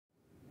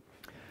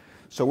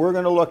So we're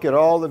going to look at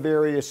all the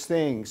various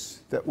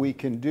things that we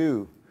can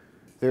do.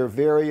 There are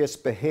various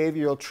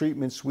behavioral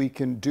treatments we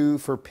can do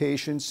for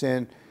patients,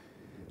 and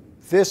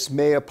this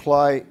may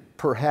apply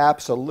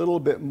perhaps a little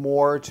bit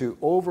more to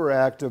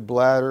overactive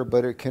bladder,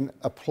 but it can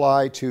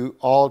apply to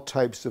all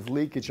types of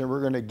leakage. And we're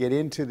going to get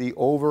into the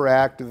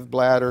overactive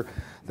bladder.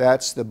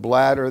 That's the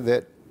bladder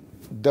that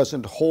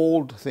doesn't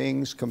hold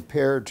things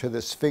compared to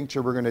the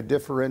sphincter. We're going to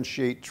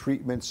differentiate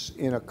treatments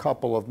in a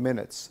couple of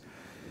minutes.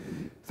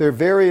 There are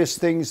various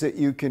things that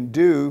you can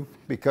do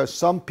because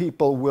some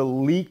people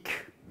will leak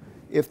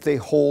if they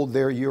hold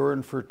their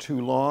urine for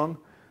too long.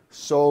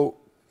 So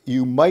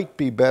you might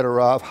be better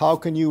off. How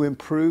can you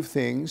improve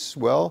things?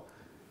 Well,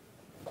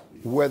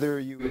 whether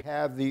you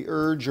have the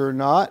urge or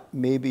not,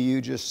 maybe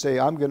you just say,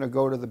 I'm going to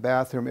go to the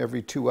bathroom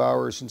every 2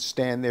 hours and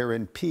stand there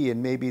and pee,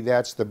 and maybe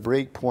that's the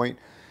break point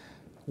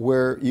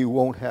where you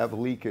won't have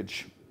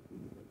leakage.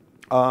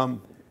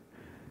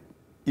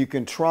 You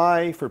can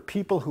try, for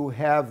people who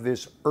have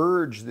this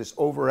urge, this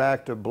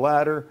overactive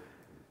bladder,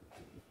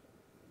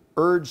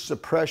 urge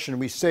suppression.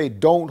 We say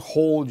don't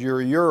hold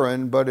your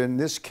urine, but in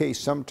this case,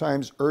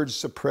 sometimes urge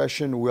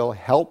suppression will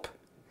help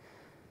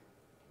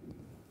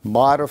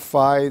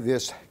modify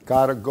this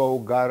gotta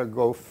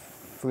go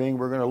thing.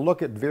 We're going to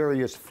look at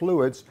various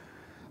fluids.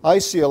 I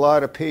see a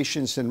lot of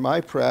patients in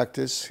my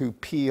practice who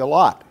pee a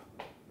lot.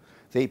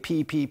 They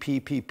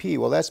pee.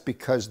 Well, that's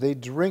because they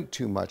drink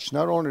too much.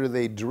 Not only do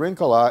they drink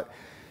a lot,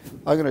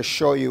 I'm going to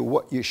show you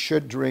what you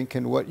should drink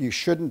and what you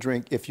shouldn't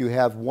drink if you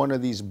have one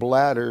of these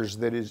bladders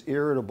that is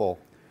irritable.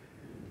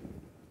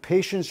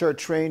 Patients are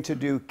trained to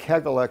do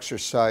Kegel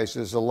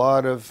exercises. A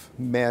lot of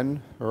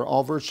men,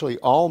 or virtually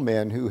all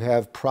men who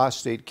have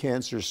prostate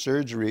cancer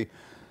surgery,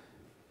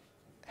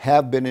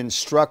 have been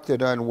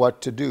instructed on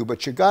what to do,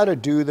 but you got to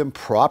do them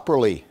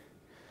properly.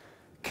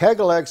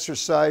 Kegel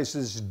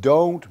exercises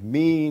don't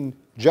mean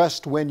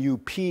just when you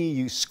pee,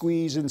 you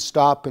squeeze and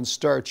stop and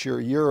start your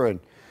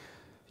urine.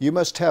 You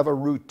must have a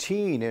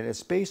routine, and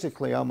it's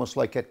basically almost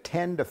like a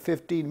 10 to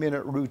 15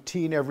 minute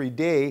routine every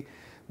day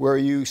where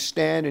you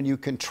stand and you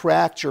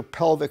contract your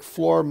pelvic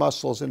floor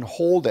muscles and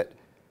hold it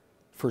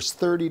for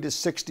 30 to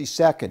 60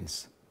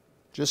 seconds,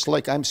 just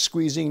like I'm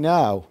squeezing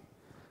now.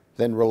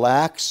 Then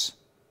relax,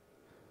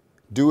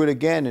 do it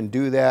again, and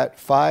do that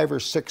 5 or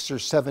 6 or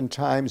 7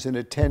 times in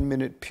a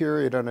 10-minute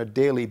period on a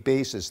daily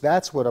basis.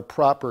 That's what a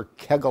proper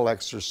Kegel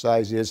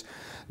exercise is.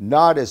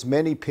 Not as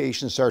many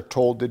patients are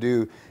told to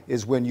do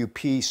is when you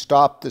pee,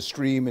 stop the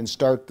stream and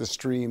start the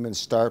stream and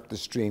start the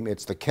stream.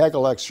 It's the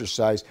Kegel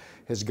exercise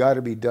has got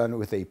to be done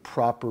with a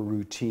proper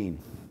routine.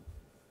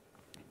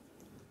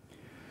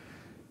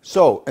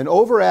 So an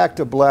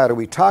overactive bladder,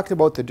 we talked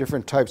about the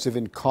different types of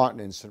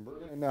incontinence, and we're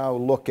going to now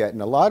look at,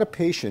 and a lot of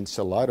patients,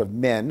 a lot of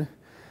men,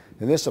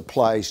 and this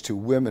applies to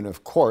women,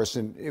 of course,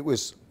 and it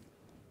was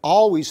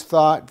always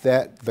thought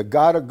that the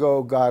gotta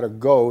go,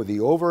 the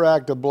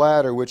overactive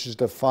bladder, which is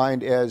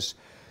defined as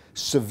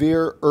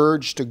severe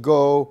urge to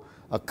go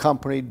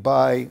accompanied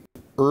by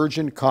urge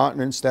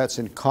incontinence, that's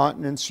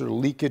incontinence or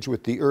leakage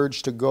with the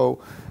urge to go,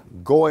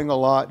 going a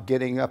lot,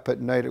 getting up at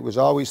night. It was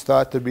always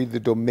thought to be the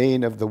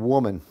domain of the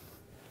woman.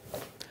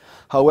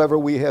 However,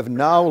 we have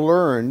now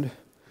learned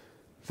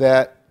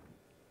that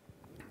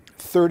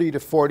 30 to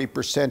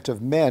 40%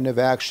 of men have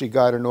actually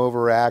got an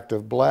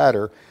overactive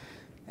bladder,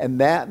 and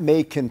that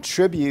may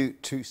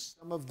contribute to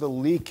some of the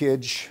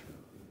leakage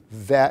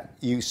that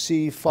you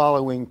see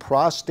following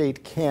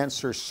prostate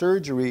cancer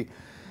surgery,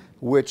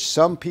 which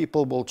some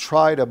people will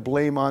try to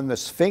blame on the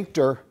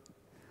sphincter,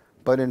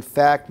 but in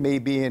fact may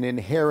be an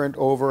inherent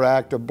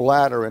overactive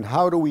bladder. And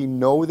how do we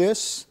know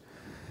this?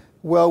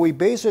 Well, we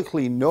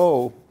basically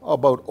know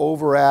about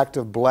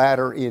overactive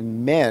bladder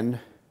in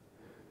men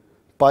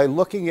by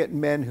looking at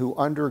men who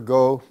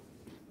undergo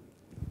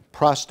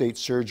prostate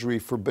surgery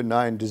for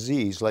benign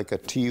disease, like a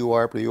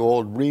TUR, the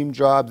old ream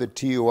job, the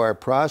TUR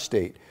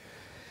prostate.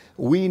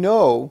 We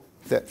know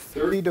that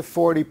 30 to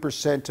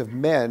 40% of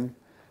men,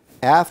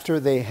 after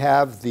they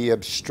have the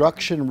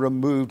obstruction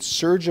removed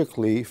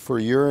surgically for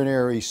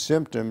urinary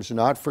symptoms,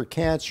 not for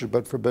cancer,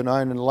 but for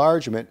benign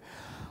enlargement,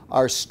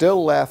 are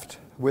still left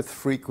with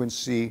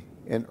frequency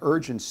and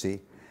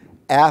urgency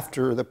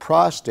after the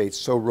prostate.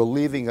 So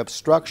relieving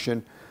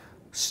obstruction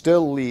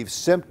still leaves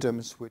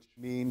symptoms, which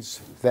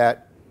means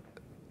that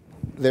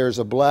there's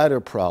a bladder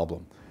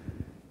problem.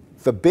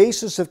 The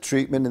basis of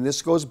treatment, and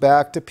this goes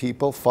back to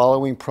people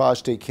following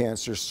prostate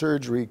cancer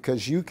surgery,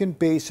 because you can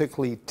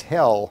basically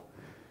tell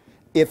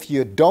if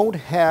you don't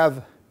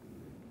have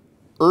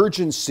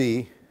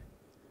urgency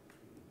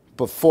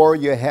before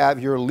you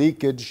have your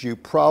leakage, you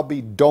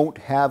probably don't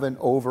have an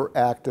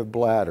overactive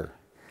bladder.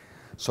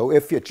 So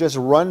if it just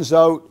runs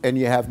out and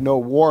you have no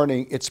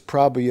warning, it's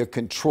probably a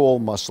control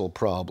muscle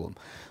problem.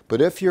 But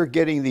if you're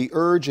getting the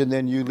urge and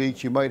then you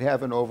leak, you might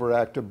have an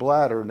overactive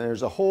bladder. And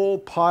there's a whole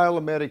pile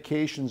of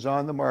medications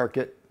on the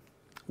market,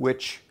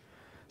 which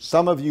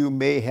some of you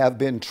may have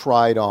been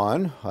tried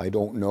on. I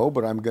don't know,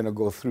 but I'm going to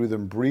go through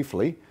them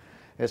briefly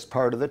as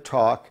part of the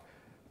talk,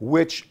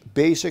 which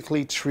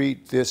basically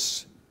treat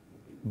this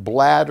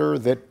bladder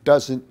that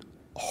doesn't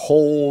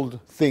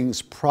hold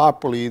things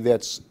properly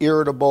that's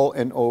irritable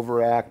and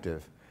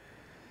overactive.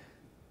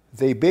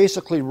 They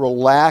basically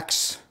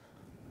relax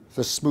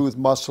the smooth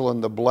muscle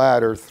in the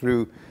bladder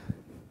through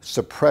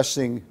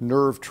suppressing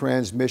nerve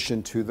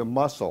transmission to the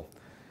muscle.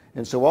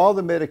 And so all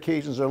the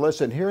medications are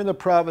listed. Here in the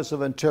province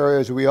of Ontario,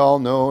 as we all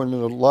know, and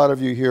a lot of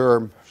you here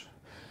are,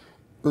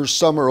 or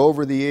some are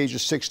over the age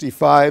of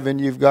 65, and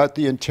you've got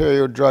the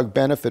Ontario Drug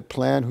Benefit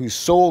Plan, whose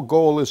sole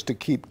goal is to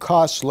keep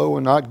costs low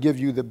and not give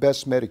you the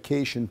best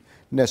medication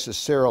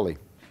necessarily.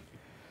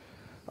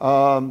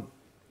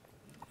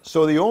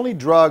 So the only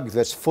drug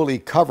that's fully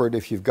covered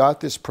if you've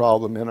got this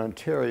problem in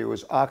Ontario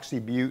is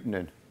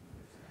oxybutynin,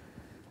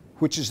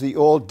 which is the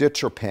old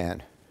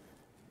Ditropan.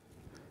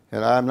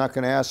 And I'm not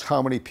going to ask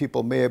how many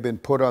people may have been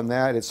put on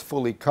that. It's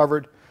fully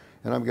covered,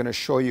 and I'm going to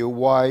show you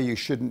why you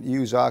shouldn't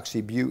use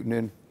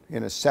oxybutynin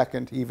in a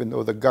second, even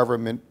though the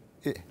government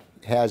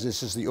has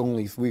this is the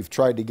only, we've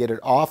tried to get it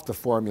off the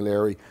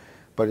formulary,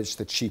 but it's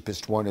the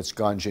cheapest one. It's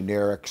gone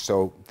generic,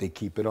 so they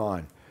keep it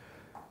on.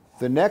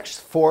 The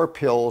next 4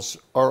 pills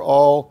are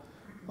all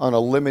on a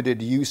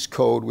limited use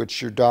code,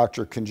 which your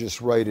doctor can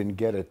just write and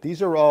get it.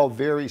 These are all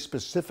very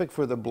specific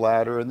for the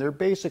bladder, and they're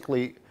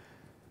basically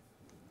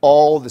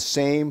all the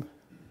same.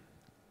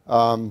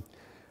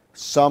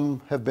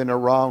 Some have been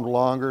around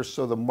longer,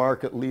 so the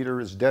market leader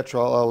is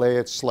Detrol LA.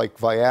 It's like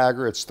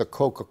Viagra. It's the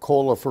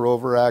Coca-Cola for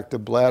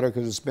overactive bladder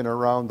because it's been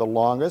around the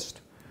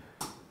longest.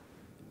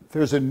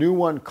 There's a new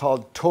one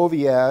called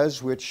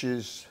Toviaz, which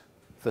is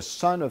the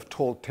son of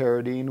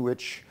tolterodine,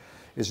 which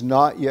is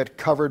not yet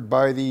covered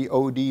by the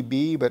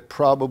ODB, but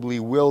probably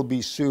will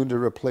be soon to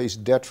replace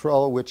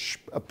Detrol, which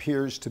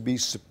appears to be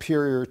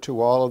superior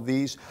to all of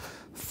these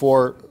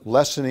for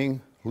lessening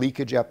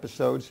leakage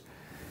episodes.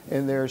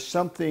 And there's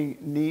something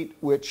neat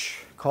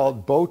which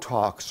called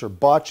Botox or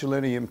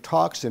botulinum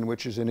toxin,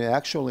 which is an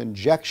actual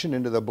injection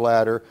into the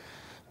bladder,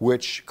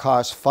 which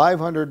costs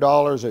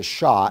 $500 a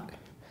shot,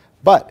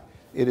 but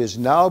it has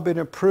now been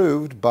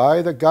approved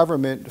by the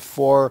government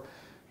for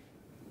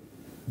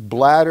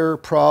bladder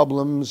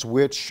problems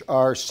which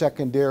are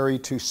secondary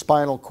to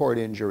spinal cord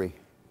injury.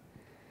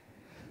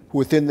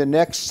 Within the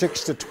next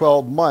 6 to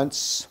 12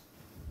 months,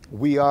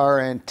 we are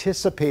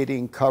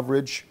anticipating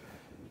coverage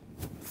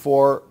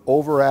for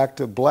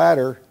overactive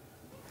bladder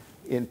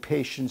in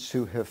patients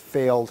who have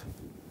failed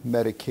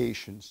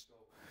medications.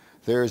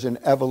 There's an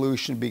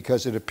evolution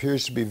because it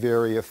appears to be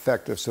very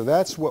effective. So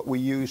that's what we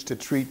use to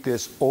treat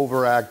this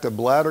overactive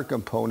bladder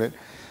component,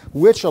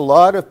 which a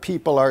lot of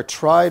people are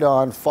tried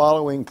on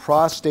following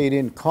prostate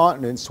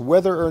incontinence,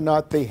 whether or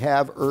not they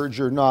have urge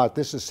or not.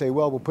 This is say,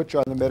 well, we'll put you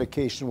on the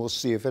medication, we'll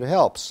see if it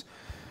helps.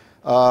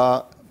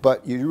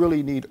 But you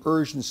really need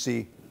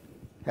urgency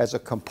as a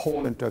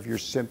component of your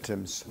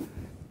symptoms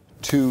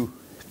to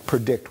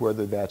predict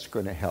whether that's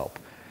going to help.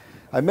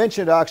 I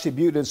mentioned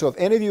oxybutynin, so if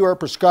any of you are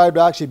prescribed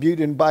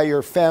oxybutynin by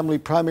your family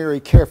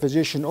primary care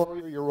physician or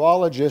your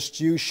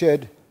urologist, you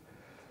should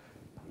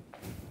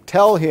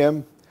tell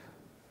him,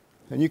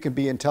 and you can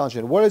be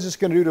intelligent, what is this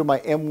going to do to my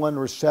M1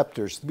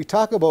 receptors? We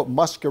talk about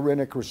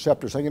muscarinic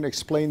receptors. I'm going to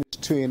explain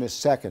this to you in a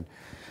second.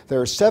 There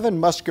are 7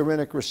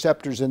 muscarinic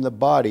receptors in the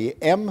body.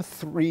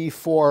 M3,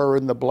 4 are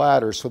in the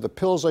bladder, so the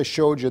pills I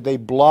showed you, they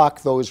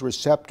block those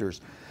receptors.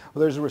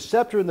 Well, there's a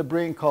receptor in the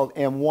brain called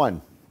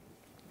M1,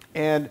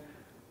 and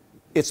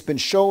it's been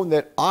shown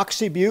that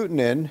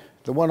oxybutynin,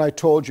 the one I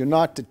told you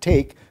not to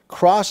take,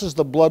 crosses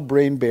the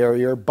blood-brain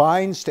barrier,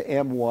 binds to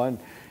M1,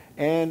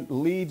 and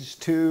leads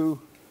to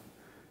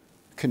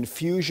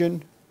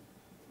confusion,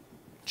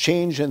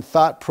 change in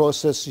thought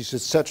processes,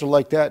 etc.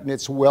 like that, and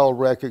it's well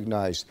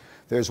recognized.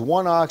 There's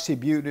one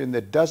oxybutynin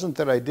that doesn't,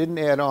 that I didn't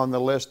add on the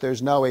list.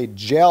 There's now a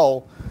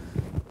gel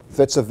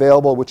that's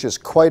available, which is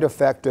quite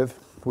effective,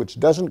 which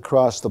doesn't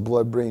cross the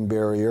blood-brain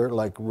barrier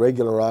like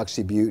regular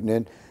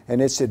oxybutynin,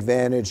 and its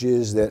advantage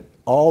is that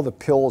all the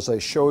pills I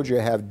showed you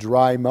have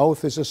dry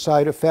mouth as a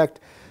side effect.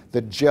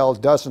 The gel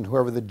doesn't.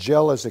 However, the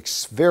gel is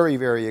very,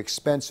 very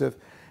expensive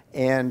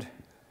and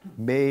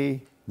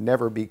may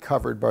never be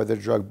covered by the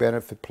drug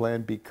benefit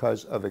plan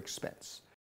because of expense.